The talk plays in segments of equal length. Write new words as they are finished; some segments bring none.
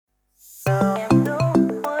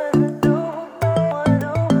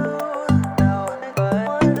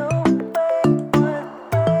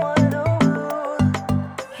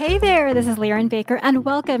there, this is Liren Baker, and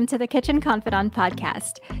welcome to the Kitchen Confidant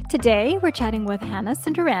podcast. Today, we're chatting with Hannah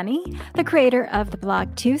Sundarani, the creator of the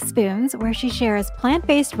blog Two Spoons, where she shares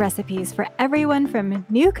plant-based recipes for everyone from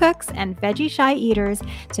new cooks and veggie shy eaters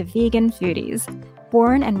to vegan foodies.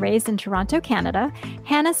 Born and raised in Toronto, Canada,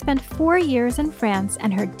 Hannah spent 4 years in France,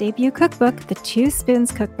 and her debut cookbook, The Two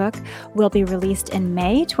Spoons Cookbook, will be released in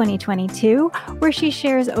May 2022, where she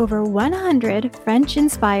shares over 100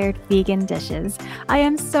 French-inspired vegan dishes. I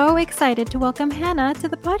am so excited to welcome Hannah to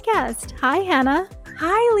the podcast. Hi, Hannah.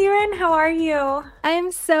 Hi, Liren. How are you?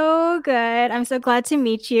 I'm so good. I'm so glad to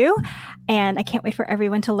meet you. And I can't wait for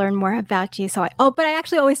everyone to learn more about you. But I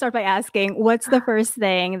actually always start by asking, what's the first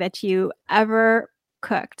thing that you ever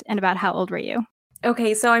cooked, and about how old were you?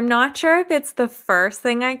 Okay, so I'm not sure if it's the first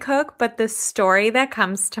thing I cook, but the story that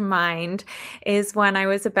comes to mind is when I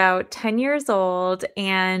was about 10 years old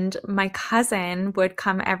and my cousin would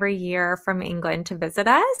come every year from England to visit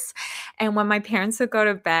us. And when my parents would go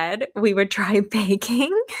to bed, we would try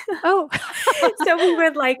baking. Oh. So we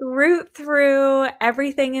would root through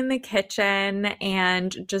everything in the kitchen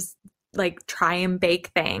and just try and bake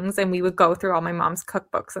things, and we would go through all my mom's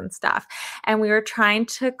cookbooks and stuff, and we were trying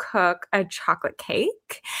to cook a chocolate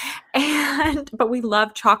cake, but we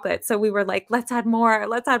love chocolate, so we were like, let's add more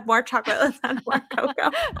chocolate, let's add more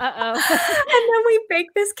cocoa. Uh-oh. And then we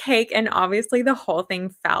baked this cake, and obviously the whole thing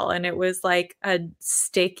fell, and it was like a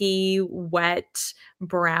sticky, wet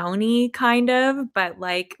brownie kind of, but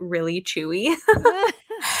really chewy.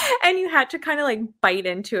 And you had to kind of bite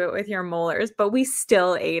into it with your molars, but we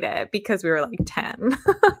still ate it because we were 10.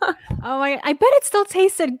 Oh, I bet it still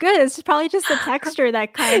tasted good. It's probably just the texture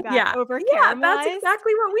that kind of got over caramelized. Yeah, that's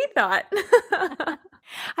exactly what we thought.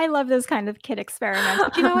 I love those kind of kid experiments.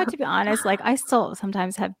 But you know what, to be honest, I still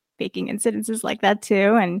sometimes have baking incidences like that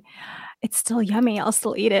too. And it's still yummy. I'll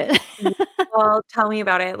still eat it. Well, tell me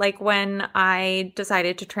about it. When I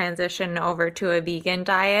decided to transition over to a vegan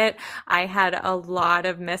diet, I had a lot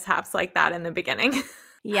of mishaps like that in the beginning.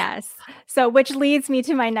 Yes. So, which leads me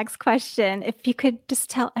to my next question. If you could just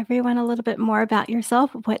tell everyone a little bit more about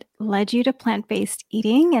yourself, what led you to plant-based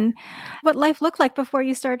eating and what life looked like before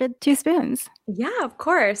you started Two Spoons? Yeah, of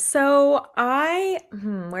course. So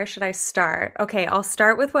where should I start? Okay, I'll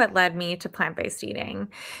start with what led me to plant-based eating.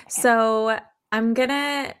 Okay. So I'm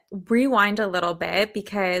gonna rewind a little bit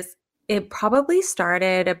because it probably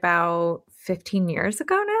started about 15 years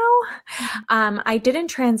ago now. I didn't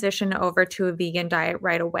transition over to a vegan diet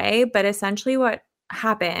right away, but essentially what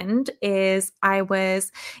happened is I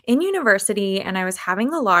was in university and I was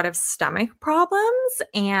having a lot of stomach problems,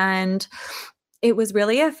 and it was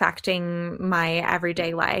really affecting my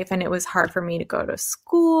everyday life, and it was hard for me to go to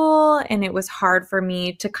school, and it was hard for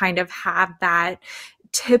me to kind of have that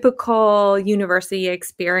typical university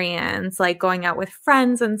experience, going out with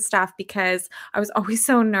friends and stuff, because I was always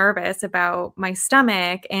so nervous about my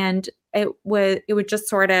stomach, and it would just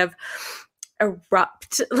sort of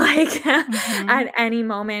erupt at any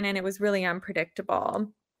moment, and it was really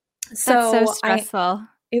unpredictable. That's so stressful.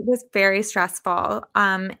 It was very stressful.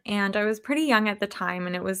 And I was pretty young at the time,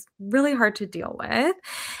 and it was really hard to deal with.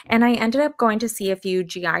 And I ended up going to see a few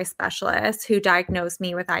GI specialists who diagnosed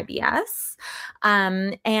me with IBS.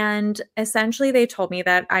 And essentially they told me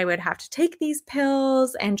that I would have to take these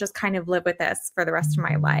pills and just kind of live with this for the rest of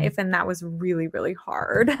my life. And that was really, really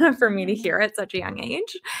hard for me to hear at such a young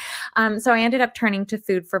age. So I ended up turning to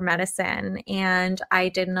food for medicine, and I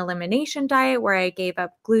did an elimination diet where I gave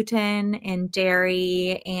up gluten and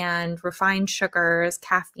dairy and refined sugars,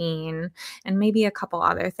 caffeine, and maybe a couple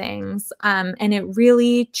other things. And it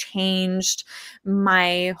really changed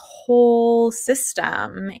my whole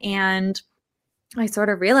system. And I sort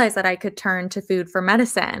of realized that I could turn to food for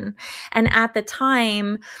medicine. And at the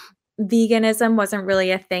time, veganism wasn't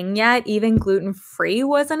really a thing yet. Even gluten-free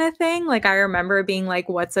wasn't a thing. I remember being like,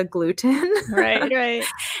 what's a gluten? Right.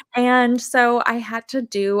 And so I had to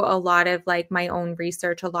do a lot of my own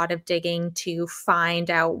research, a lot of digging to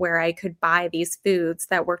find out where I could buy these foods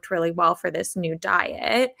that worked really well for this new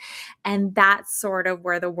diet. And that's sort of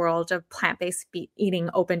where the world of plant-based eating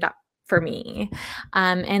opened up for me.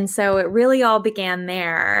 And so it really all began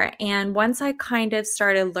there. And once I kind of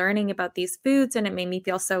started learning about these foods and it made me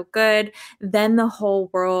feel so good, then the whole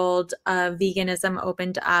world of veganism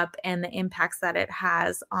opened up and the impacts that it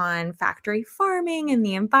has on factory farming and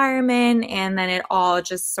the environment. And then it all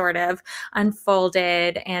just sort of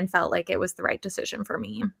unfolded and felt like it was the right decision for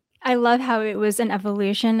me. I love how it was an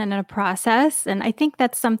evolution and a process. And I think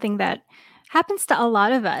that's something that happens to a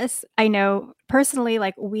lot of us. I know personally,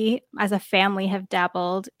 we as a family have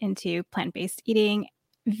dabbled into plant-based eating,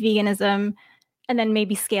 veganism, and then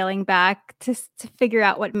maybe scaling back to figure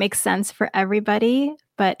out what makes sense for everybody.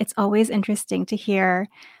 But it's always interesting to hear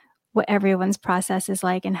what everyone's process is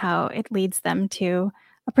like and how it leads them to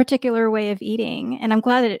a particular way of eating. And I'm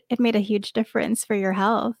glad that it made a huge difference for your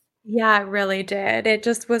health. Yeah, it really did. It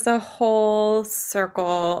just was a whole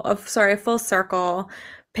circle of, sorry, a full circle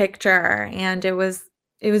picture, and it was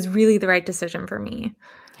really the right decision for me.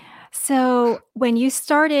 So, when you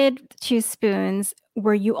started Two Spoons,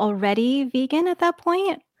 were you already vegan at that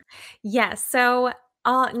point? Yes. So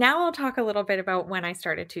now I'll talk a little bit about when I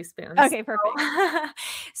started Two Spoons. Okay, perfect.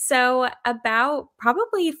 So about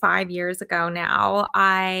probably 5 years ago now,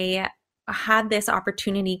 I had this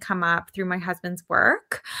opportunity come up through my husband's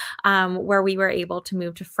work, where we were able to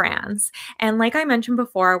move to France. And like I mentioned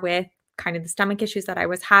before, with kind of the stomach issues that I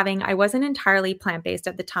was having, I wasn't entirely plant-based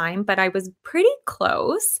at the time, but I was pretty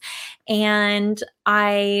close. And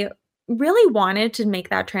I really wanted to make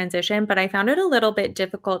that transition, but I found it a little bit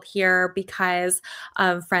difficult here because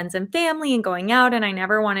of friends and family and going out. And I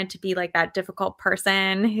never wanted to be like that difficult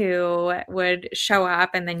person who would show up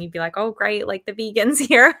and then you'd be like, oh, great, like the vegans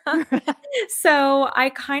here. So I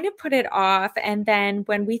kind of put it off. And then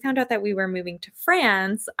when we found out that we were moving to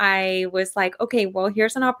France, I was like, okay, well,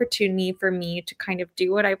 here's an opportunity for me to kind of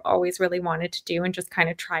do what I've always really wanted to do and just kind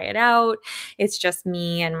of try it out. It's just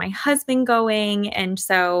me and my husband going. And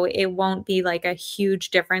so it won't be like a huge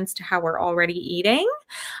difference to how we're already eating.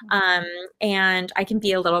 Um, and I can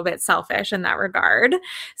be a little bit selfish in that regard.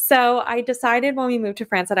 So I decided when we moved to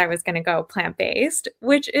France that I was going to go plant-based,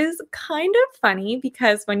 which is kind of funny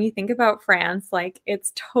because when you think about France, like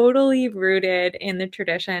it's totally rooted in the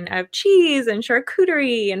tradition of cheese and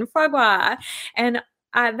charcuterie and foie gras. And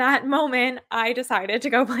at that moment, I decided to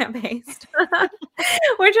go plant-based,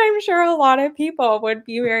 which I'm sure a lot of people would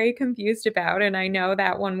be very confused about. And I know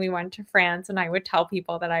that when we went to France and I would tell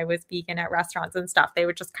people that I was vegan at restaurants and stuff, they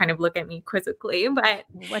would just kind of look at me quizzically. But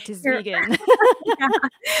What is here, vegan? yeah.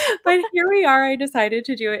 But here we are. I decided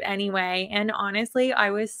to do it anyway. And honestly, I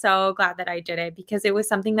was so glad that I did it because it was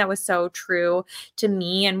something that was so true to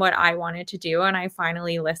me and what I wanted to do. And I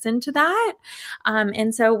finally listened to that.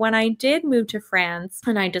 And so when I did move to France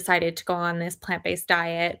and I decided to go on this plant-based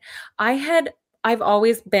diet, I've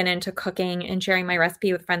always been into cooking and sharing my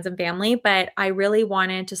recipe with friends and family, but I really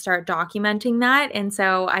wanted to start documenting that. And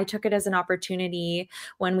so I took it as an opportunity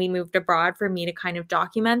when we moved abroad for me to kind of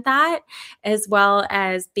document that, as well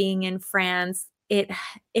as being in France. It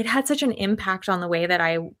had such an impact on the way that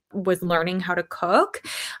I was learning how to cook.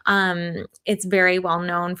 It's very well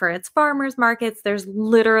known for its farmers markets. There's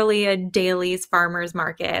literally a Dailies farmers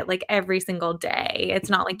market like every single day. It's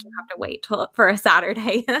not like you have to wait for a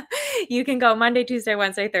Saturday. You can go Monday, Tuesday,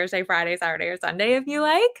 Wednesday, Thursday, Friday, Saturday, or Sunday if you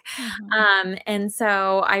like. And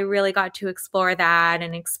so I really got to explore that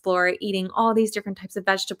and explore eating all these different types of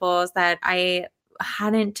vegetables that I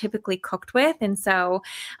hadn't typically cooked with. And so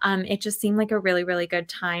it just seemed like a really, really good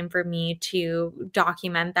time for me to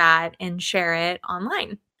document that and share it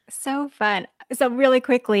online. So fun. So, really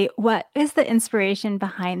quickly, what is the inspiration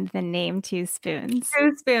behind the name Two Spoons?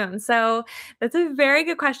 Two spoons. So that's a very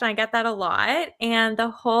good question. I get that a lot. And the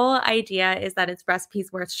whole idea is that it's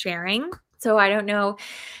recipes worth sharing. So I don't know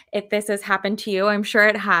if this has happened to you. I'm sure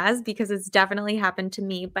it has because it's definitely happened to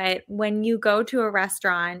me. But when you go to a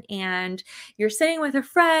restaurant and you're sitting with a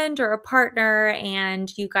friend or a partner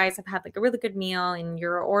and you guys have had like a really good meal and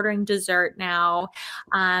you're ordering dessert now,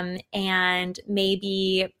 and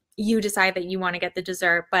maybe you decide that you want to get the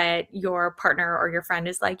dessert, but your partner or your friend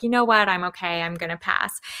is like, you know what, I'm okay, I'm going to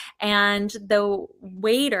pass. And the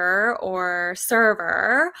waiter or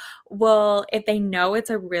server will, if they know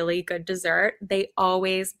it's a really good dessert, they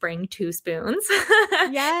always bring two spoons.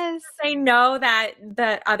 Yes. They know that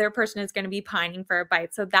the other person is going to be pining for a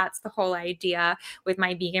bite. So that's the whole idea with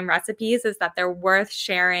my vegan recipes, is that they're worth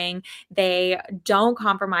sharing. They don't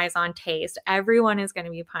compromise on taste. Everyone is going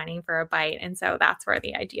to be pining for a bite. And so that's where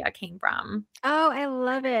the idea came from. Oh, I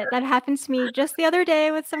love it. That happened to me just the other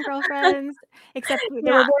day with some girlfriends, except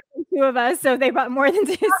there were Yeah, more than two of us, so they brought more than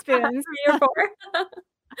two spoons. 3 or 4.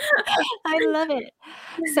 I love it.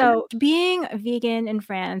 So, being vegan in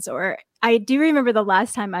France, or I do remember the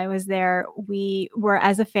last time I was there, we were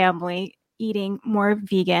as a family eating more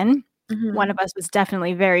vegan. One Mhm. of us was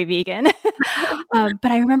definitely very vegan.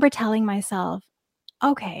 But I remember telling myself,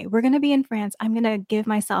 okay, we're going to be in France. I'm going to give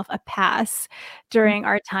myself a pass during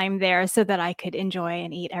our time there so that I could enjoy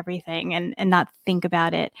and eat everything and not think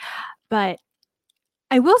about it. But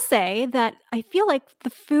I will say that I feel like the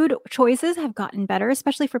food choices have gotten better,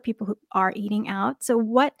 especially for people who are eating out.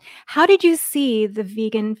 So how did you see the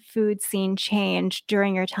vegan food scene change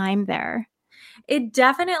during your time there? It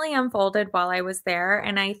definitely unfolded while I was there.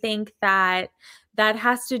 And I think that that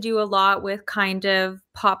has to do a lot with kind of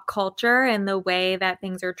pop culture and the way that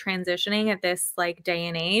things are transitioning at this like day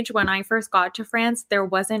and age. When I first got to France, there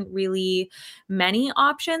wasn't really many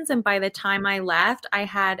options. And by the time I left, I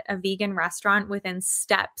had a vegan restaurant within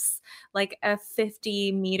steps, like a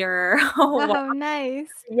 50-meter walk. Oh, nice.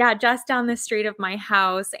 Yeah, just down the street of my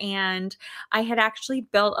house. And I had actually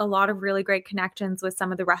built a lot of really great connections with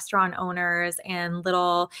some of the restaurant owners and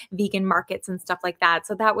little vegan markets and stuff like that.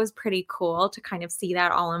 So that was pretty cool to kind of see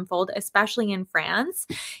that all unfold, especially in France.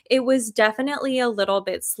 It was definitely a little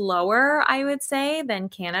bit slower, I would say, than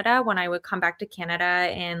Canada. When I would come back to Canada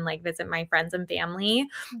and like visit my friends and family,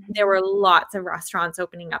 there were lots of restaurants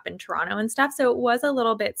opening up in Toronto and stuff. So it was a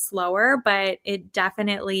little bit slower, but it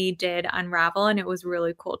definitely did unravel and it was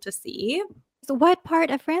really cool to see. So what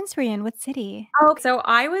part of France were you in? What city? Oh, so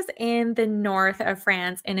I was in the north of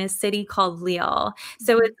France in a city called Lille.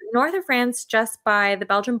 So Mhm. it's north of France, just by the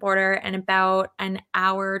Belgian border, and about an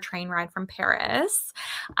hour train ride from Paris.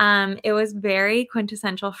 It was very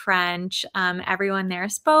quintessential French. Everyone there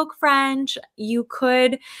spoke French. You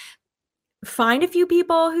could find a few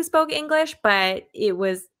people who spoke English, but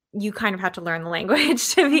you kind of had to learn the language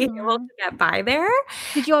to be able to Mhm. get by there.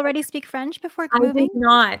 Did you already speak French before I moving? did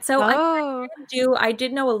not. So Oh, I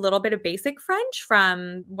did know a little bit of basic French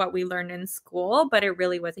from what we learned in school, but it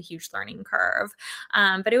really was a huge learning curve.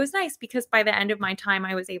 But it was nice because by the end of my time,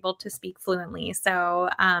 I was able to speak fluently. So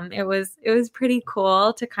it was pretty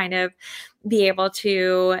cool to kind of be able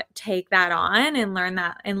to take that on and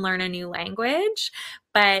learn a new language.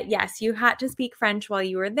 But yes, you had to speak French while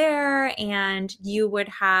you were there, and you would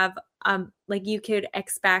have like you could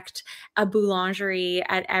expect a boulangerie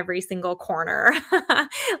at every single corner.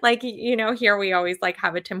 Like, here we always like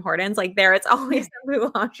have a Tim Hortons, like there it's always a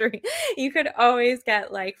boulangerie. You could always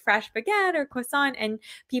get like fresh baguette or croissant, and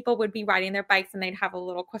people would be riding their bikes and they'd have a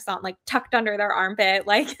little croissant like tucked under their armpit,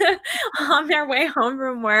 like on their way home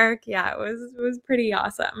from work. Yeah, it was pretty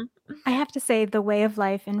awesome. I have to say the way of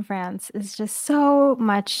life in France is just so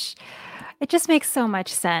much it just makes so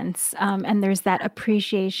much sense. And there's that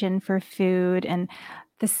appreciation for food and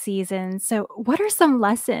the seasons. So, what are some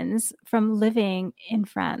lessons from living in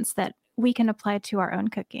France that we can apply to our own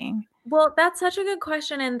cooking? Well, that's such a good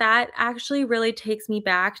question. And that actually really takes me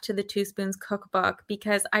back to the Two Spoons cookbook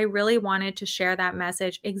because I really wanted to share that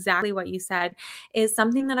message. Exactly what you said is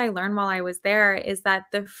something that I learned while I was there is that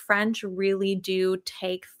the French really do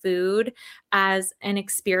take food as an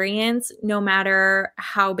experience, no matter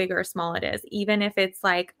how big or small it is, even if it's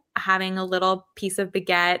like having a little piece of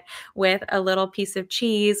baguette with a little piece of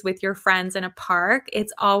cheese with your friends in a park.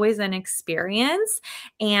 It's always an experience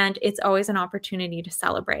and it's always an opportunity to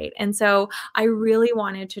celebrate. And so I really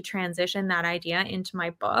wanted to transition that idea into my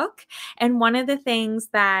book. And one of the things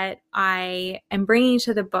that I am bringing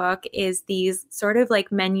to the book is these sort of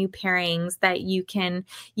like menu pairings that you can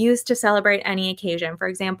use to celebrate any occasion. For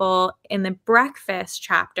example, in the breakfast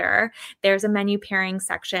chapter, there's a menu pairing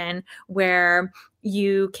section where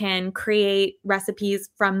you can create recipes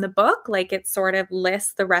from the book. Like it sort of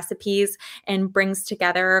lists the recipes and brings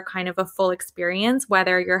together kind of a full experience,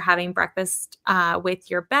 whether you're having breakfast with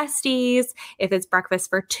your besties, if it's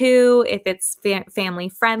breakfast for two, if it's family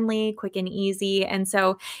friendly, quick and easy. And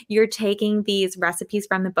so you're taking these recipes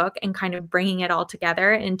from the book and kind of bringing it all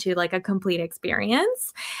together into like a complete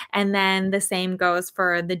experience. And then the same goes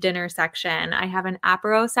for the dinner section. I have an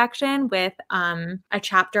apéro section with a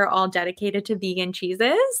chapter all dedicated to vegan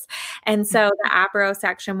cheeses. And so the apéro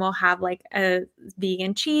section will have like a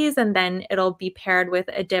vegan cheese, and then it'll be paired with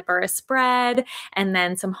a dip or a spread, and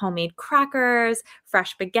then some homemade crackers,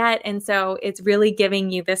 fresh baguette. And so it's really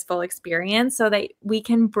giving you this full experience so that we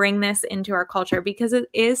can bring this into our culture because it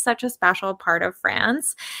is such a special part of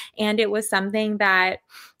France. And it was something that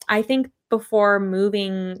I think before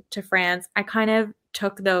moving to France, I kind of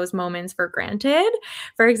took those moments for granted.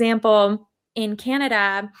 For example, in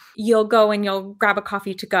Canada, you'll go and you'll grab a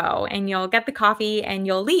coffee to go and you'll get the coffee and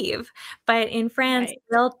you'll leave. But in France, Right.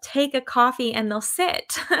 they'll take a coffee and they'll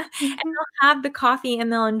sit and Mhm. they'll have the coffee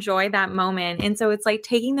and they'll enjoy that moment. And so it's like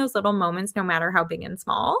taking those little moments, no matter how big and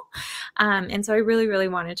small. And so I really, really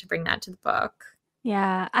wanted to bring that to the book.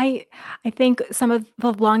 Yeah, I think some of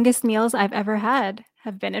the longest meals I've ever had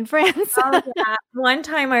have been in France. Oh, yeah. One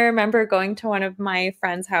time I remember going to one of my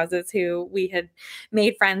friends' houses who we had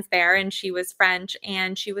made friends there, and she was French,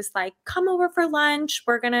 and she was like, "Come over for lunch.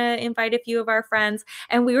 We're gonna invite a few of our friends."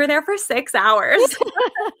 And we were there for 6 hours.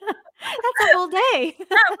 That's a whole day.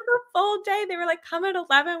 That was a full day. They were like, "Come at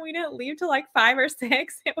 11." We didn't leave till like 5 or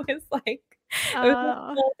 6. It was a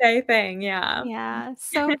Oh. full day thing, yeah. Yeah,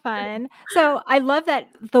 so fun. So I love that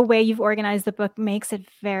the way you've organized the book makes it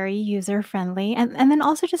very user friendly and then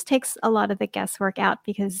also just takes a lot of the guesswork out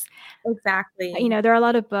because Exactly. there are a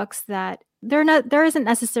lot of books that there isn't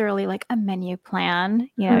necessarily like a menu plan.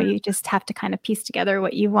 Mhm. You just have to kind of piece together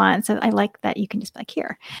what you want. So I like that you can just be like,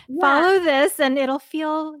 here, Yeah. follow this and it'll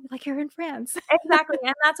feel like you're in France. Exactly,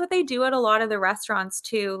 and that's what they do at a lot of the restaurants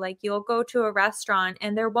too. Like, you'll go to a restaurant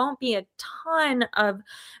and there won't be a ton of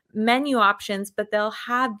menu options, but they'll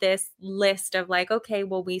have this list of like, "Okay,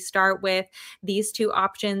 well, we start with these 2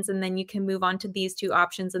 options, and then you can move on to these 2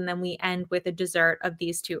 options, and then we end with a dessert of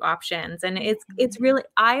these 2 options." And it's Mhm. really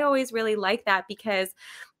I always really like that because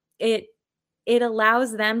it it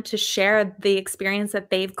allows them to share the experience that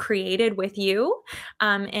they've created with you.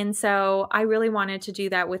 And so I really wanted to do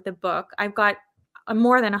that with the book. I've got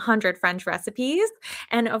more than 100 French recipes.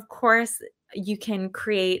 And of course, you can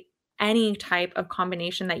create any type of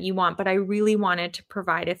combination that you want, but I really wanted to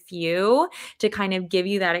provide a few to kind of give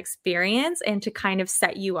you that experience and to kind of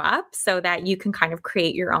set you up so that you can kind of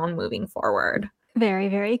create your own moving forward. Very,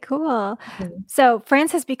 very cool. Mhm. So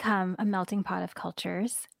France has become a melting pot of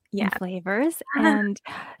cultures and Yeah. flavors. And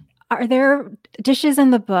are there dishes in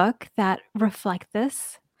the book that reflect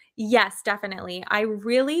this? Yes, definitely. I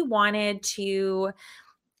really wanted to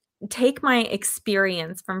take my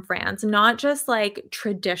experience from France, not just like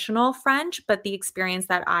traditional French, but the experience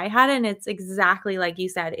that I had. And it's exactly like you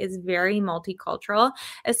said, is very multicultural,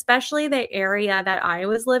 especially the area that I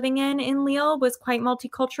was living in Lille was quite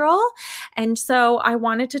multicultural. And so I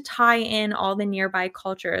wanted to tie in all the nearby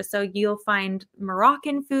cultures. So you'll find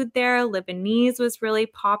Moroccan food there, Lebanese was really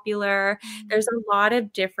popular. There's Mm. a lot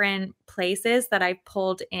of different places that I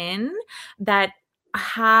pulled in that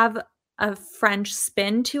have a French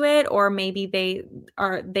spin to it, or maybe they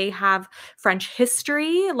have French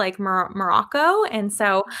history like Morocco. And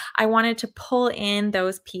so I wanted to pull in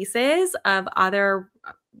those pieces of other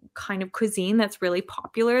kind of cuisine that's really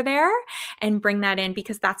popular there and bring that in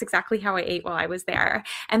because that's exactly how I ate while I was there.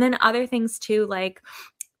 And then other things too, like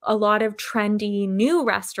a lot of trendy new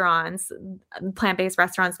restaurants, plant-based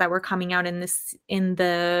restaurants that were coming out in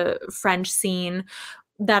the French scene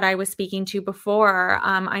that I was speaking to before.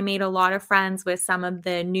 I made a lot of friends with some of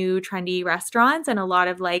the new trendy restaurants and a lot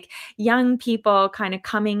of like young people kind of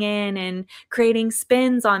coming in and creating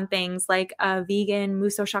spins on things like a vegan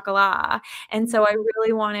mousse au chocolat. And so I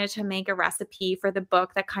really wanted to make a recipe for the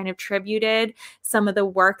book that kind of tributed some of the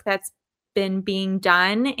work that's been being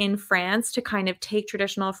done in France to kind of take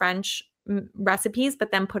traditional French recipes,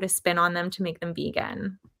 but then put a spin on them to make them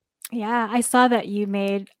vegan. Yeah, I saw that you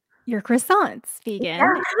made your croissants vegan,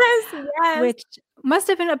 Yes, yes. which must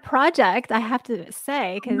have been a project, I have to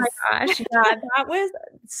say, Oh my because gosh, yeah, that was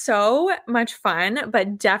so much fun,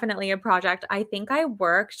 but definitely a project. I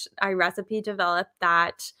recipe developed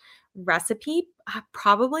that recipe,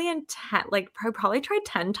 probably in 10 like, I probably tried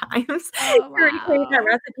 10 times to oh, recreate that wow.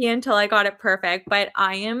 recipe until I got it perfect, but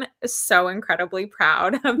I am so incredibly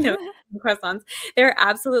proud of those croissants. They're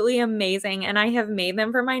absolutely amazing, and I have made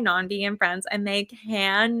them for my non-vegan friends, and they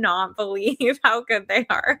cannot believe how good they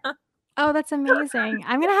are. Oh, that's amazing.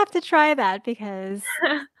 I'm gonna have to try that because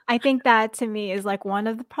I think that to me is like one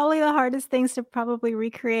of probably the hardest things to probably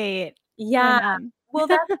recreate. Yeah. And Well,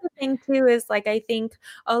 that's the thing too is like I think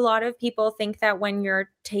a lot of people think that when you're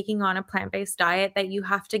taking on a plant-based diet that you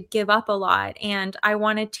have to give up a lot, and I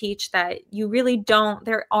wanna teach that you really don't.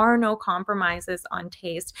 There are no compromises on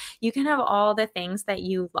taste. You can have all the things that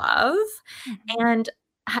you love Mhm. and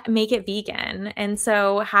make it vegan. And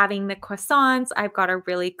so having the croissants, I've got a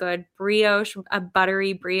really good brioche, a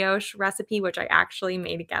buttery brioche recipe, which I actually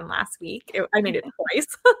made again last week. I made it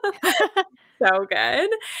twice. So good.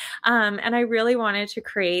 And I really wanted to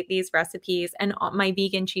create these recipes and my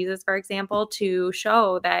vegan cheeses, for example, to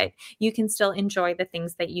show that you can still enjoy the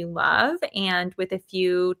things that you love. And with a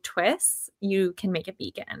few twists, you can make it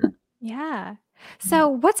vegan. Yeah. Mhm. So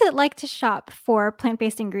what's it like to shop for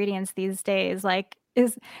plant-based ingredients these days? Like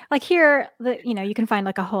is like here you can find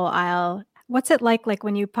like a whole aisle. What's it like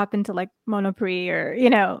when you pop into like Monoprix or?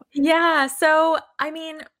 Yeah. So, I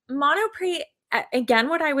mean, Monoprix, again,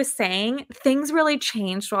 what I was saying, things really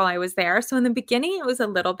changed while I was there. So, in the beginning, it was a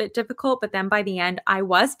little bit difficult, but then by the end, I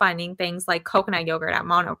was finding things like coconut yogurt at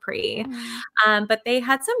Monoprix. Mm, But they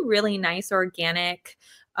had some really nice organic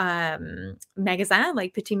magasin,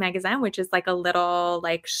 like Petit Magasin, which is like a little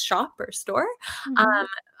like shop or store. Um, mhm.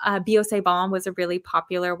 Bio C'est Bon was a really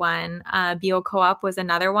popular one. Bio Co-op was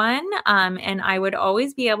another one. And I would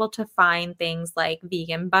always be able to find things like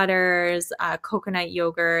vegan butters, coconut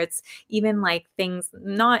yogurts, even like things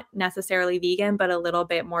not necessarily vegan, but a little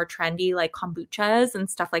bit more trendy, like kombuchas and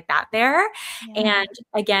stuff like that there. Yeah. And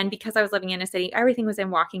again, because I was living in a city, everything was in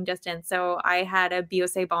walking distance. So I had a Bio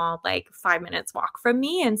C'est Bon like 5 minutes walk from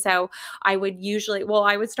me. And so I would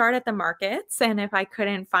start at the markets. And if I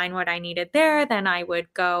couldn't find what I needed there, then I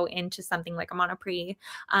would go into something like a Monoprix.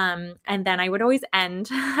 And then I would always end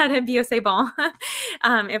at a Bio C'est Bon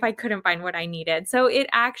if I couldn't find what I needed. So it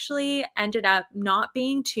actually ended up not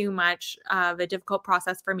being too much of a difficult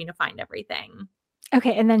process for me to find everything.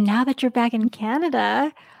 Okay, and then now that you're back in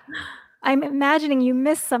Canada, I'm imagining you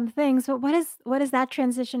missed some things, but what has that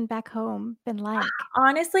transition back home been like?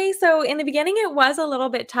 Honestly, so in the beginning, it was a little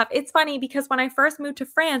bit tough. It's funny because when I first moved to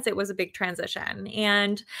France, it was a big transition.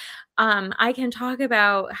 And I can talk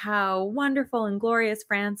about how wonderful and glorious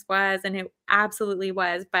France was, and it absolutely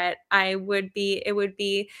was. But it would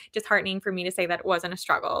be disheartening for me to say that it wasn't a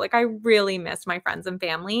struggle. Like I really missed my friends and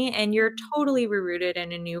family, and you're totally rooted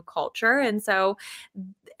in a new culture. And so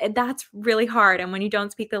that's really hard. And when you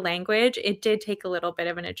don't speak the language, it did take a little bit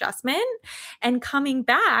of an adjustment. And coming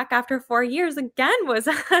back after 4 years again was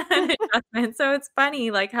an adjustment. So it's funny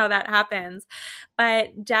like how that happens.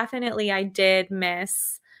 But definitely I did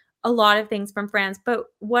miss a lot of things from France. But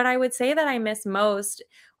what I would say that I miss most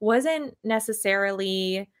wasn't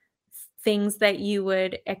necessarily things that you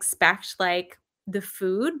would expect, like the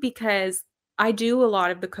food, because I do a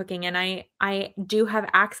lot of the cooking and I do have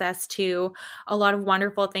access to a lot of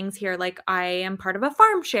wonderful things here. Like I am part of a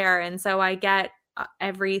farm share, and so I get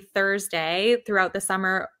every Thursday throughout the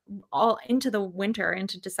summer, all into the winter,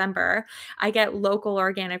 into December, I get local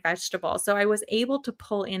organic vegetables. So I was able to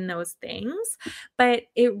pull in those things, but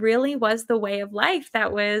it really was the way of life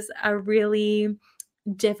that was a really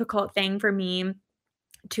difficult thing for me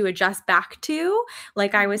to adjust back to.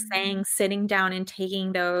 Like I was saying, sitting down and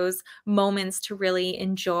taking those moments to really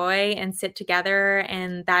enjoy and sit together,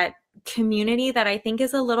 and that community that I think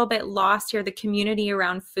is a little bit lost here, the community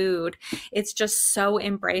around food. It's just so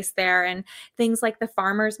embraced there. And things like the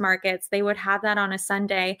farmers markets, they would have that on a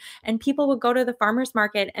Sunday, and people would go to the farmers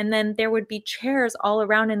market, and then there would be chairs all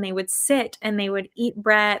around, and they would sit and they would eat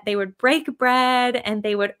bread, they would break bread, and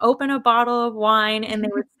they would open a bottle of wine, and they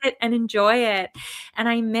would sit and enjoy it. And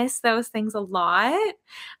I miss those things a lot.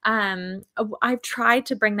 I've tried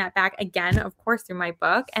to bring that back again, of course, through my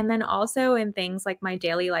book, and then also in things like my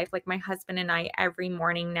daily life. Like my husband and I, every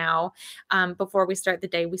morning now, before we start the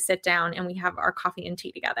day, we sit down and we have our coffee and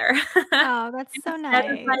tea together. Oh, that's so Instead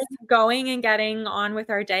of nice. like going and getting on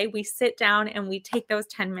with our day, we sit down and we take those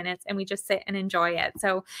 10 minutes and we just sit and enjoy it.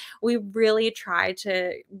 So we really try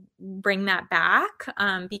to bring that back,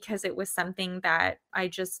 because it was something that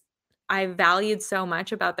I valued so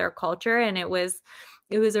much about their culture, and it was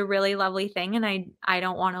a really lovely thing, and I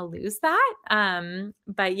don't want to lose that.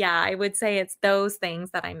 But yeah, I would say it's those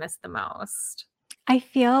things that I miss the most. I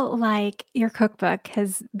feel like your cookbook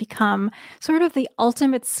has become sort of the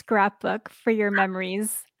ultimate scrapbook for your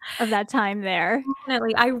memories of that time there.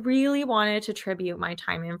 Definitely. I really wanted to tribute my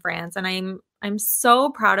time in France, and I'm so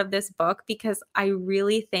proud of this book because I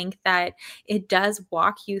really think that it does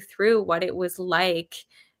walk you through what it was like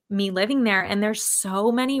me living there. And there's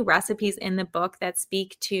so many recipes in the book that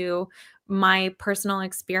speak to my personal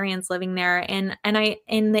experience living there. And I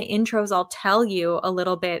in the intros I'll tell you a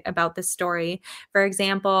little bit about the story. For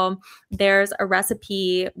example, there's a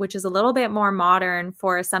recipe which is a little bit more modern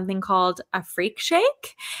for something called a freak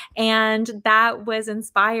shake. And that was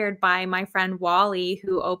inspired by my friend Wally,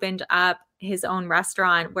 who opened up his own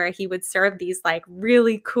restaurant where he would serve these like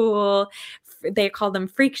really cool, they call them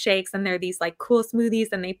freak shakes, and they're these like cool smoothies,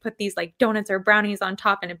 and they put these like donuts or brownies on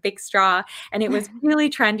top in a big straw, and it was really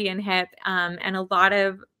trendy and hip, and a lot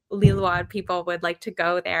of Lillois people would like to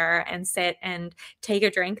go there and sit and take a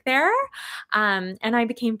drink there, and I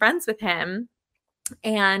became friends with him.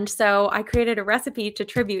 And so I created a recipe to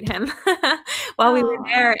tribute him while we were Oh,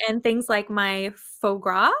 there, and things like my faux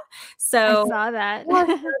gras. I So saw that. yeah,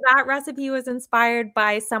 so that recipe was inspired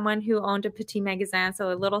by someone who owned a petit magasin,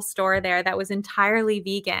 so a little store there that was entirely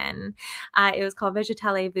vegan. It was called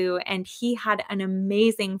Vegetale-Vous, and he had an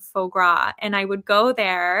amazing faux gras. And I would go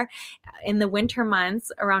there in the winter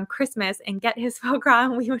months around Christmas and get his faux gras,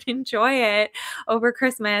 and we would enjoy it over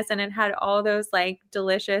Christmas. And it had all those like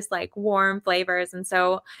delicious, like warm flavors. And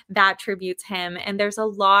so that tributes him. And there's a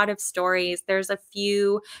lot of stories. There's a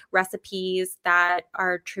few recipes that that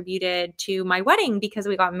are attributed to my wedding because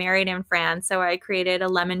we got married in France. So I created a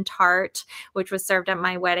lemon tart, which was served at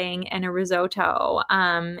my wedding, and a risotto.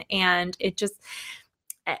 And it just,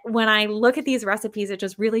 when I look at these recipes, it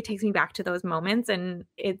just really takes me back to those moments, and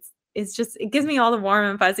it's just, it gives me all the warm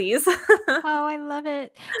and fuzzies. Oh, I love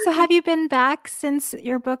it. So have you been back since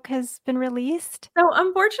your book has been released? So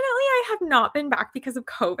unfortunately, I have not been back because of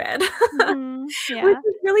COVID, which Yeah. is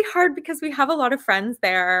really hard because we have a lot of friends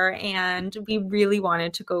there and we really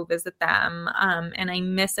wanted to go visit them. And I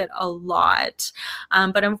miss it a lot.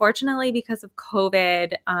 But unfortunately, because of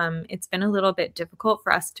COVID, it's been a little bit difficult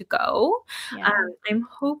for us to go. Yeah. I'm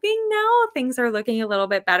hoping now things are looking a little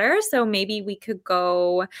bit better. So maybe we could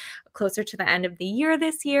go closer to the end of the year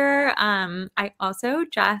this year. I also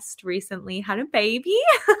just recently had a baby.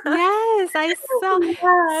 Yes, I saw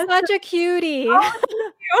Yes. such a cutie. Oh, thank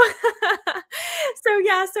you. So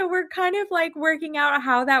yeah, so we're kind of like working out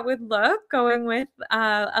how that would look going with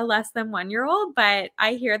a less than 1-year-old, but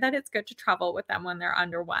I hear that it's good to travel with them when they're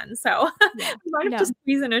under 1. So Yeah. we might have to No.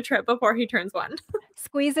 squeeze in a trip before he turns 1.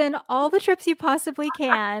 Squeeze in all the trips you possibly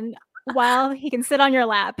can while he can sit on your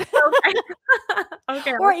lap. Okay.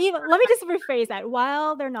 Okay. Or even let me just rephrase that,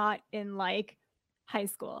 while they're not in, like, high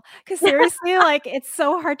school. Because seriously, like, it's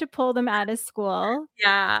so hard to pull them out of school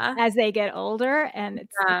Yeah. as they get older, and My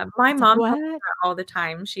it's like, mom tells me "What?" that all the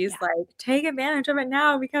time. She's Yeah, like, "Take advantage of it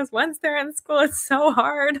now because once they're in school, it's so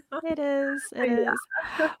hard." it is, it is.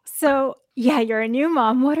 Yeah. So, yeah, you're a new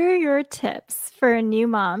mom. What are your tips for new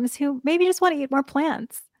moms who maybe just wanna eat more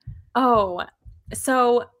plants? Oh,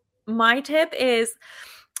 so my tip is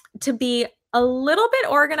to be a little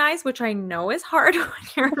bit organized, which I know is hard when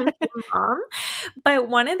you're a new mom. But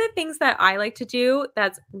one of the things that I like to do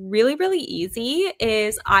that's really, really easy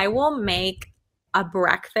is I will make a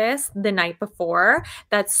breakfast the night before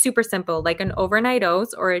that's super simple, like an overnight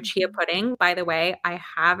oats or a chia Mhm. pudding. By the way, I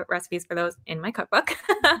have recipes for those in my cookbook.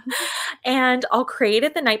 And I'll create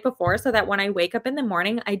it the night before so that when I wake up in the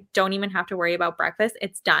morning, I don't even have to worry about breakfast.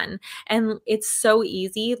 It's done. And it's so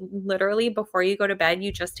easy. Literally, before you go to bed,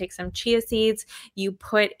 you just take some chia seeds, you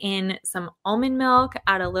put in some almond milk,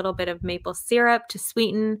 add a little bit of maple syrup to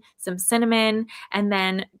sweeten, some cinnamon, and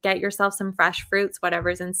then get yourself some fresh fruits,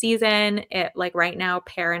 whatever's in season. It, like right now,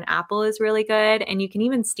 pear and apple is really good. And you can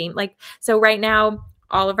even steam, like, so right now,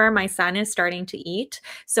 Oliver, my son, is starting to eat.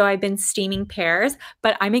 So I've been steaming pears,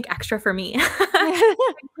 but I make extra for me. I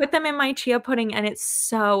put them in my chia pudding and it's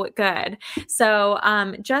so good. So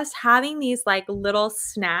just having these like little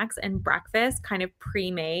snacks and breakfast kind of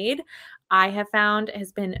pre-made, I have found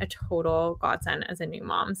has been a total godsend as a new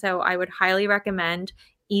mom. So I would highly recommend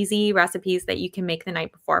easy recipes that you can make the night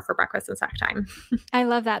before for breakfast and snack time. I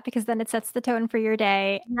love that because then it sets the tone for your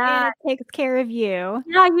day and Yeah. it takes care of you.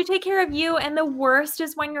 Yeah, you take care of you, and the worst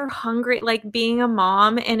is when you're hungry, like being a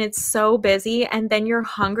mom and it's so busy and then you're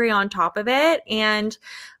hungry on top of it. And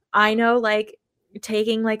I know like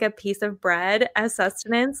taking like a piece of bread as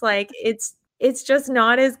sustenance, like it's just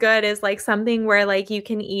not as good as like something where like you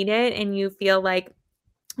can eat it and you feel like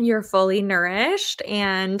you're fully nourished.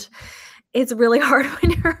 And it's really hard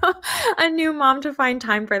when you're a new mom to find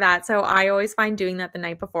time for that. So I always find doing that the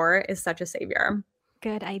night before is such a savior.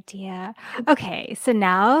 Good idea. Okay, so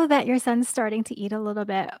now that your son's starting to eat a little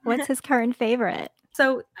bit, what's his current favorite?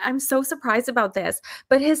 So I'm so surprised about this,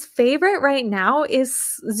 but his favorite right now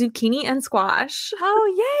is zucchini and squash.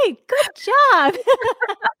 Oh, yay! Good job.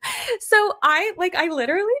 So I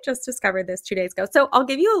literally just discovered this 2 days ago. So I'll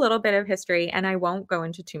give you a little bit of history and I won't go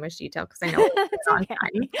into too much detail because I know It's we're on okay.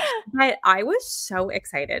 time. But I was so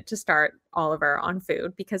excited to start Oliver on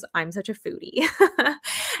food because I'm such a foodie.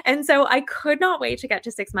 And so I could not wait to get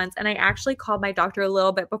to 6 months. And I actually called my doctor a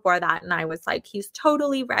little bit before that. And I was like, he's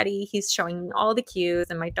totally ready. He's showing me all the cues.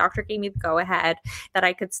 And my doctor gave me the go ahead that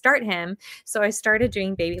I could start him. So I started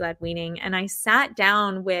doing baby led weaning and I sat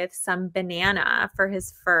down with some banana for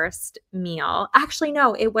his first meal. Actually,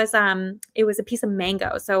 no, it was a piece of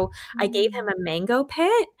mango. So I gave him Mm. a mango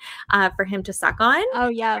pit for him to suck on. Oh,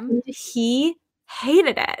 yum. And he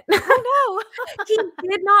hated it. Oh, He no.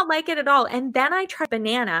 did not like it at all. And then I tried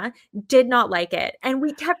banana, did not like it. And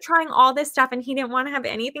we kept trying all this stuff and he didn't want to have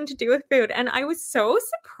anything to do with food. And I was so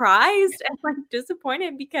surprised and like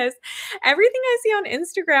disappointed because everything I see on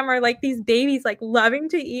Instagram are like these babies like loving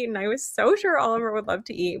to eat. And I was so sure Oliver would love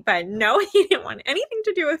to eat, but no, he didn't want anything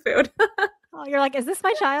to do with food. Oh, you're like, "Is this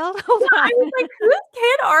my child? Hold I on." was like, whose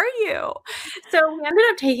kid are you? So we ended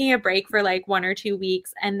up taking a break for like 1 or 2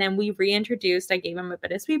 weeks and then we reintroduced. I gave him a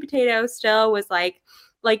bit of sweet potato, still was like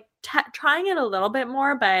trying it a little bit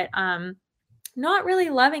more, but not really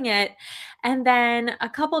loving it. And then a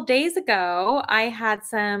couple days ago, I had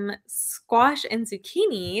some squash and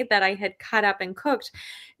zucchini that I had cut up and cooked.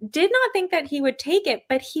 Did not think that he would take it,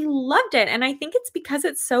 but he loved it. And I think it's because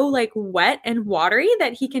it's so like wet and watery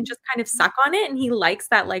that he can just kind of suck on it and he likes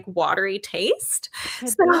that like watery taste. It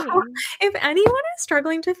could So be. if anyone is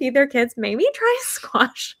struggling to feed their kids, maybe try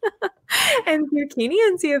squash and zucchini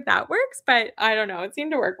and see if that works. But I don't know. It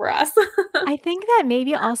seemed to work for us. I think that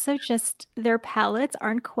maybe also just their palates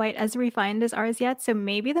aren't quite as refined as ours yet. So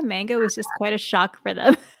maybe the mango was just quite a shock for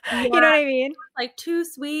them. You know Yeah, what I mean? like too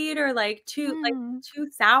sweet or like Hmm, too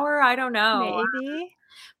sour. I don't know. maybe.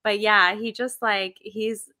 But yeah, he just like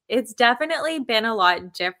it's definitely been a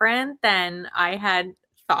lot different than I had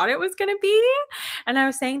thought it was gonna be. And I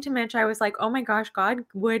was saying to Mitch, I was like, oh my gosh, God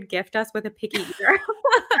would gift us with a picky eater.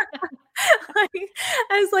 Like,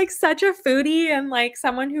 as like such a foodie and like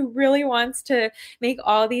someone who really wants to make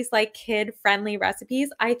all these like kid friendly recipes,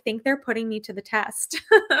 I think they're putting me to the test.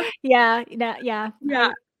 Yeah, yeah.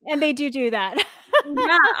 Yeah. And they do that.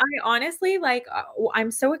 Yeah, I honestly like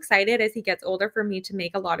I'm so excited as he gets older for me to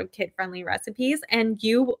make a lot of kid-friendly recipes and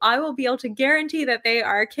I will be able to guarantee that they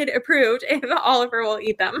are kid approved if Oliver will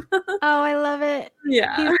eat them. Oh, I love it.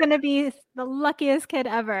 Yeah. He's gonna be the luckiest kid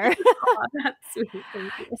ever. Aw, that's sweet.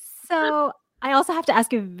 Thank you. So I also have to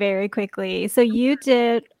ask you very quickly. So you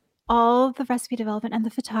did all the recipe development and the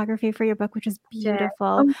photography for your book, which was Did. beautiful,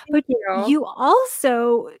 Oh, but thank you. you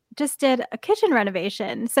also just did a kitchen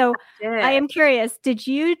renovation. So I Did. am curious, did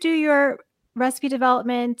you do your recipe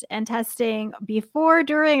development and testing before,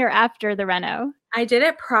 during, or after the reno? I did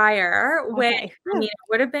it prior, which Okay. I mean, Whew. it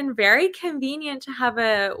would have been very convenient to have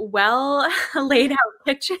a well laid out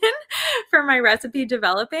kitchen for my recipe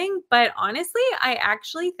developing, but honestly, I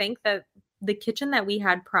actually think that the kitchen that we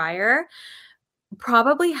had prior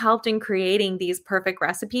probably helped in creating these perfect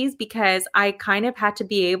recipes because I kind of had to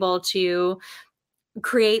be able to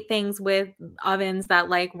create things with ovens that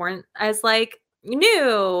like weren't as like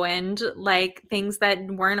new and like things that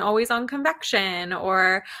weren't always on convection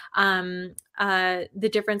or the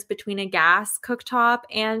difference between a gas cooktop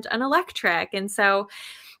and an electric. And so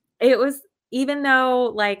it was, even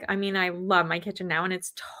though like I mean I love my kitchen now and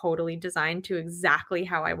it's totally designed to exactly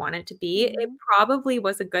how I want it to be, it Mhm. probably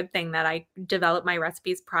was a good thing that I developed my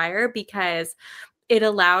recipes prior because it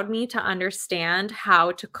allowed me to understand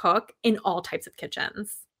how to cook in all types of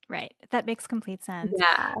kitchens. Right. That makes complete sense.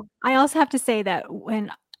 Yeah. I also have to say that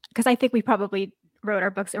because I think we probably wrote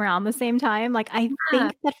our books around the same time, like, I Yeah.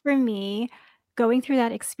 think that for me, going through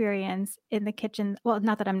that experience in the kitchen well,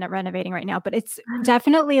 not that I'm not renovating right now, but it's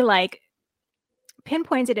definitely, like,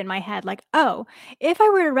 pinpointed in my head, like, "Oh, if I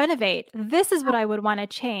were to renovate, this is what I would wanna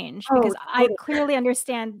change," Oh, because I totally. clearly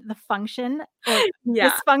understand the function or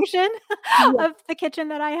Yeah. dysfunction Yeah. of the kitchen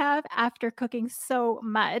that I have after cooking so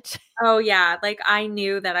much. Oh, yeah, like, I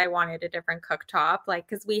knew that I wanted a different cooktop, like,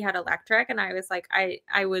 because we had electric, and I was like,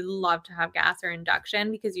 I would love to have gas or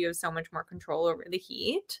induction because you have so much more control over the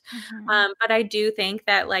heat. Mhm. But I do think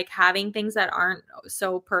that, like, having things that aren't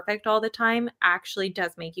so perfect all the time actually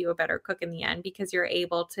does make you a better cook in the end because you're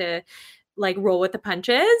able to, like, roll with the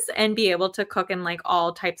punches and be able to cook in, like,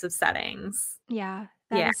 all types of settings. Yeah,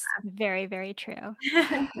 that Yeah. is very, very true.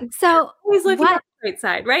 So, Always looking on what the bright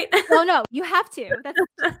side, right? oh, no, you have to. That's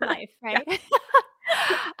just life, Yeah. right?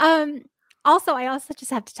 Um, also, I also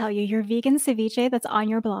just have to tell you, your vegan ceviche that's on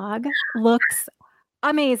your blog looks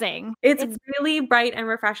amazing. It's It's really bright and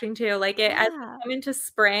refreshing too, like, it as we yeah. come into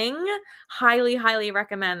spring, highly, highly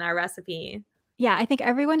recommend that recipe. Yeah, I think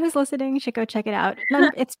everyone who's listening should go check it out.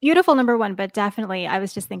 It's beautiful, number 1, but definitely, I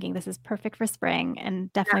was just thinking this is perfect for spring and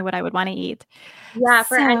Yeah. definitely what I would wanna eat. Yeah,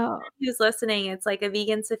 for anyone So who's listening, it's like a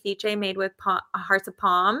vegan ceviche made with hearts of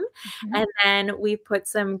palm, mhm, and then we put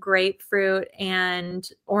some grapefruit and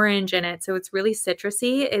orange in it, so it's really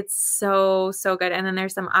citrusy. It's so, so good, and then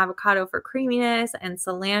there's some avocado for creaminess and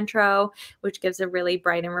cilantro, which gives a really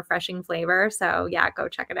bright and refreshing flavor, so yeah, go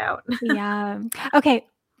check it out. yeah. Okay,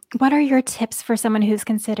 what are your tips for someone who's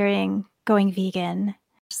considering going vegan?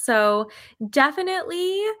 So,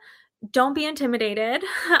 definitely don't be intimidated.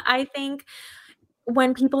 I think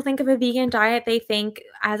when people think of a vegan diet, they think,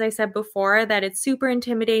 as I said before, that it's super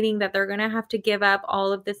intimidating, that they're going to have to give up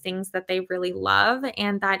all of the things that they really love.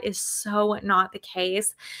 And that is so not the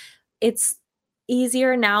case. It's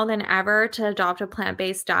easier now than ever to adopt a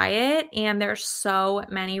plant-based diet, and there's so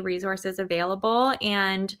many resources available.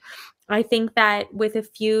 And I think that with a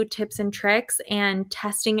few tips and tricks and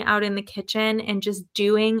testing out in the kitchen and just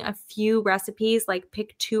doing a few recipes, like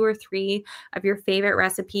pick 2 or 3 of your favorite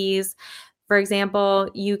recipes For example,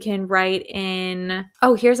 you can write in,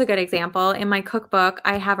 oh, here's a good example. In my cookbook,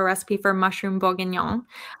 I have a recipe for mushroom bourguignon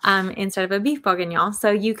instead of a beef bourguignon.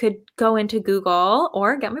 So you could go into Google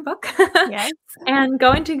or get my book Yes. and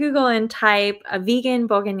go into Google and type a vegan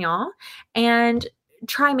bourguignon and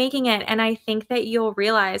try making it. And I think that you'll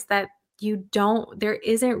realize that there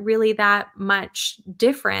isn't really that much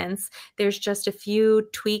difference. There's just a few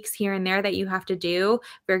tweaks here and there that you have to do.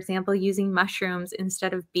 For example, using mushrooms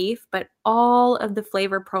instead of beef, but all of the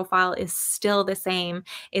flavor profile is still the same.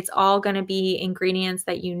 It's all going to be ingredients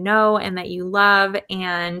that you know and that you love.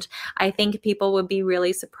 And I think people would be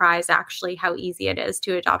really surprised actually how easy it is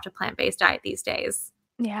to adopt a plant-based diet these days.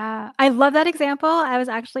 Yeah, I love that example. I was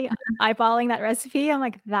actually eyeballing that recipe. I'm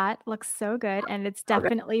like, that looks so good. And it's Okay.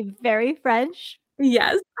 definitely very French,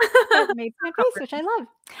 Yes. but made plant-based, which I love.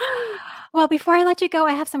 Well, before I let you go,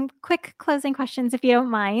 I have some quick closing questions if you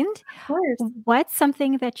don't mind. Of course. What's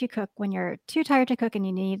something that you cook when you're too tired to cook and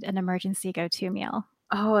you need an emergency go-to meal?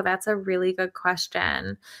 Oh, that's a really good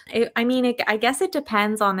question. I guess it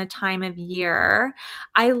depends on the time of year.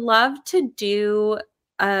 I love to do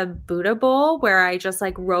a Buddha bowl where I just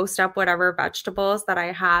like roast up whatever vegetables that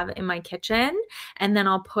I have in my kitchen, and then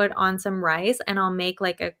I'll put on some rice and I'll make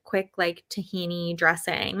like a quick like tahini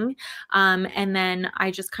dressing. And then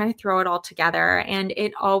I just kind of throw it all together, and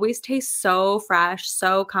it always tastes so fresh,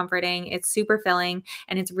 so comforting. It's super filling,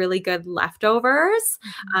 and it's really good leftovers.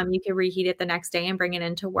 You can reheat it the next day and bring it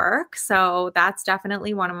into work. So that's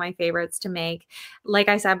definitely one of my favorites to make. Like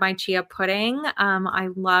I said, my chia pudding, I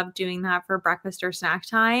love doing that for breakfast or snack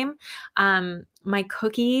time. My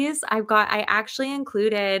cookies, I've got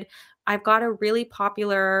a really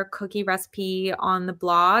popular cookie recipe on the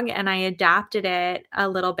blog, and I adapted it a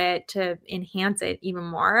little bit to enhance it even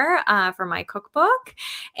more for my cookbook.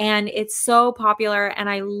 And it's so popular, and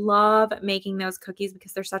I love making those cookies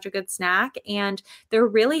because they're such a good snack and they're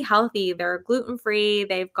really healthy. They're gluten-free.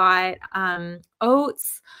 They've got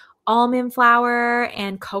oats, almond flour,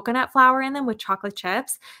 and coconut flour in them with chocolate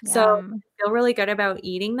chips. So Yum. I feel really good about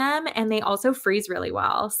eating them, and they also freeze really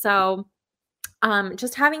well. So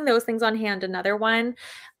just having those things on hand. Another one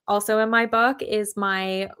also in my book is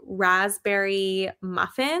my raspberry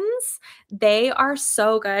muffins. They are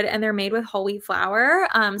so good, and they're made with whole wheat flour.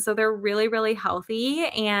 So they're really, really healthy,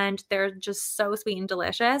 and they're just so sweet and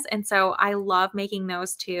delicious. And so I love making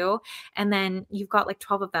those too. And then you've got like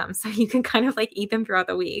 12 of them, so you can kind of like eat them throughout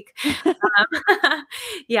the week.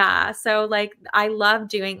 Yeah. So like I love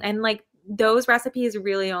doing, and like those recipes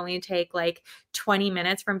really only take like 20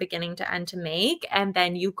 minutes from beginning to end to make, and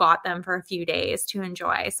then you got them for a few days to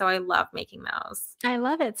enjoy. So I love making those. I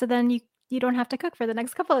love it. So then you don't have to cook for the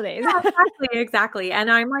next couple of days. Yeah, exactly.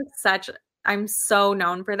 And I'm so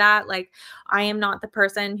known for that. Like, I am not the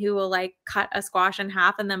person who will like cut a squash in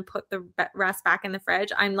half and then put the rest back in the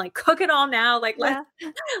fridge. I'm like, cook it all now. Like, Yeah.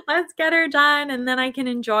 let's get her done, and then I can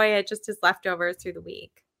enjoy it just as leftovers through the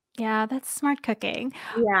week. Yeah, that's smart cooking.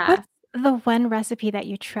 Yeah. What's the one recipe that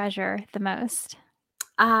you treasure the most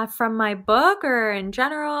From my book or in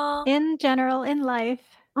general? in general in life?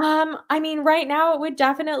 Right now it would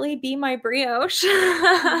definitely be my brioche.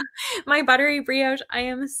 My buttery brioche. I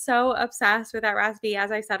am so obsessed with that recipe.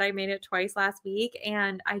 As I said, I made it twice last week,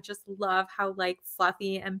 and I just love how like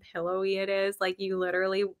fluffy and pillowy it is. Like you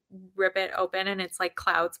literally rip it open and it's like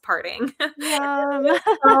clouds parting. Yum.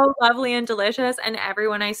 So lovely and delicious, and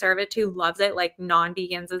everyone I serve it to loves it, like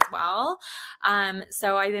non-vegans as well.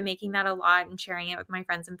 So I've been making that a lot and sharing it with my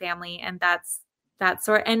friends and family, and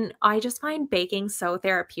and I just find baking so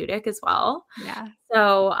therapeutic as well. Yeah.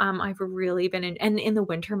 So I've really been and in the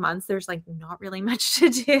winter months there's like not really much to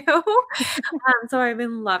do. So I've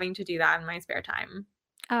been loving to do that in my spare time.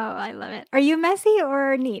 Oh, I love it. Are you messy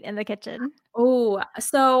or neat in the kitchen? Oh,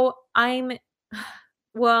 so I'm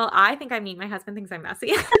well, I think I'm neat. My husband thinks I'm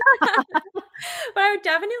messy. But I would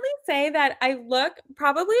definitely say that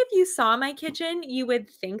probably if you saw my kitchen, you would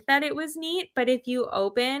think that it was neat. But if you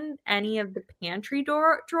open any of the pantry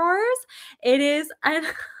drawers, it is an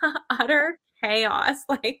utter chaos.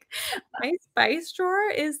 Like my spice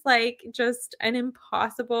drawer is like just an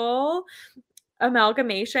impossible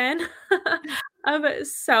amalgamation of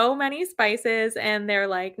so many spices, and they're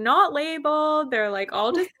like not labeled. They're like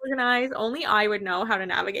all disorganized. Only I would know how to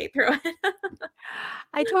navigate through it.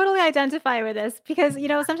 I totally identify with this because,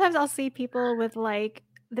 sometimes I'll see people with like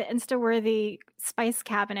the Insta-worthy spice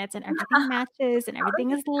cabinets and everything matches and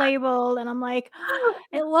everything is labeled. And I'm like,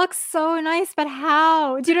 it looks so nice, but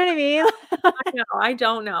how? Do you know what I mean? No, I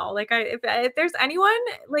don't know. Like, if there's anyone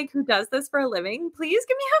like who does this for a living, please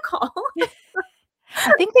give me a call.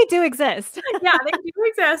 I think they do exist. Yeah, they do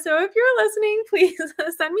exist. So if you're listening, please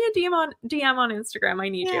send me a DM on Instagram. I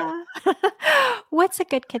need you. What's a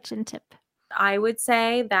good kitchen tip? I would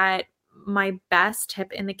say that my best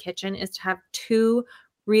tip in the kitchen is to have 2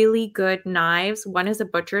 really good knives. One is a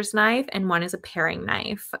butcher's knife and one is a paring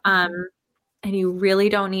knife. And you really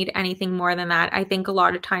don't need anything more than that. I think a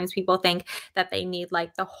lot of times people think that they need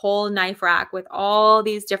like the whole knife rack with all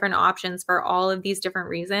these different options for all of these different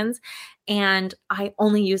reasons. And I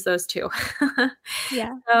only use those 2.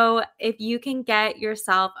 Yeah. So if you can get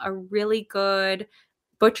yourself a really good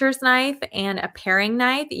butcher's knife and a paring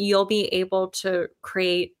knife, you'll be able to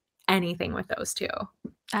create anything with those 2.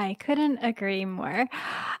 I couldn't agree more.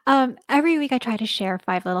 Every week I try to share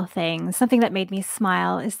 5 little things, something that made me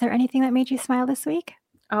smile. Is there anything that made you smile this week?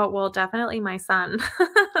 Oh, well, definitely my son.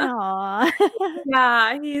 Aw.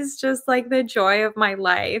 Yeah, he's just like the joy of my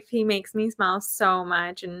life. He makes me smile so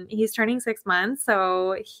much, and he's turning 6 months,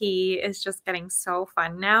 so he is just getting so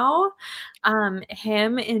fun now.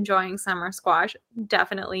 Him enjoying summer squash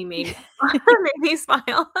definitely made made me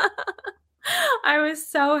smile. I was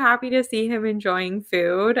so happy to see him enjoying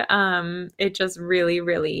food. It just really,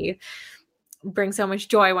 really brings so much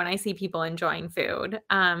joy when I see people enjoying food.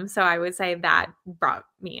 So I would say that brought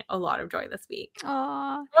me a lot of joy this week.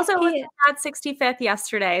 Aw. Also, it was my dad's 65th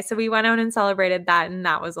yesterday, so we went out and celebrated that, and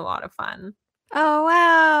that was a lot of fun. Oh,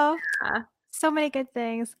 wow. Yeah. So many good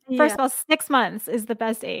things. Yeah. First of all, 6 months is the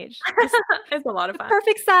best age. It's a lot of fun.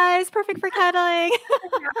 Perfect size, perfect for cuddling.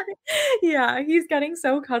 Yeah, he's getting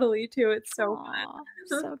so cuddly too. It's so Aw, fun.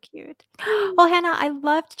 so cute. Well, Hannah, I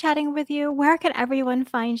loved chatting with you. Where can everyone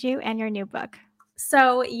find you and your new book?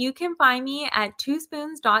 So you can find me at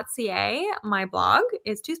twospoons.ca. My blog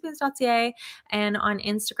is twospoons.ca, and on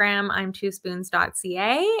Instagram, I'm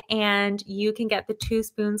twospoons.ca. And you can get the Two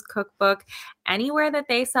Spoons cookbook anywhere that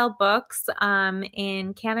they sell books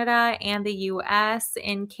in Canada and the US.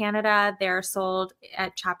 In Canada, they're sold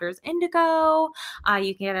at Chapters Indigo.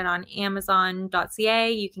 You can get it on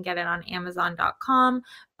amazon.ca. You can get it on amazon.com.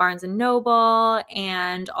 Barnes & Noble,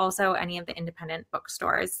 and also any of the independent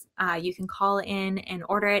bookstores. You can call in and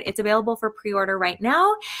order it. It's available for pre-order right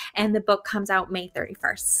now, and the book comes out May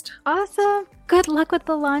 31st. Awesome. Good luck with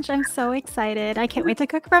the launch. I'm so excited. I can't wait to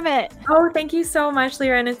cook from it. Oh, thank you so much,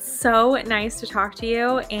 Lyra, and it's so nice to talk to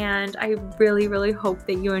you, and I really, really hope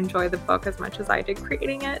that you enjoy the book as much as I did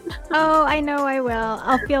creating it. Oh, I know I will.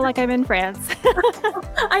 I'll feel like I'm in France.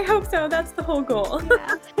 I hope so. That's the whole goal.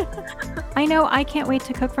 Yeah. I know I can't wait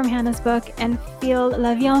to cook from Hannah's book and feel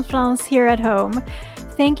la vie en France here at home.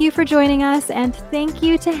 Thank you for joining us, and thank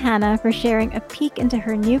you to Hannah for sharing a peek into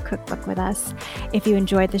her new cookbook with us. If you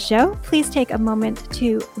enjoyed the show, please take a moment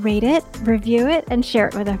to rate it, review it, and share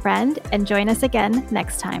it with a friend, and join us again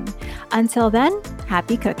next time. Until then,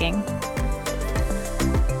 happy cooking.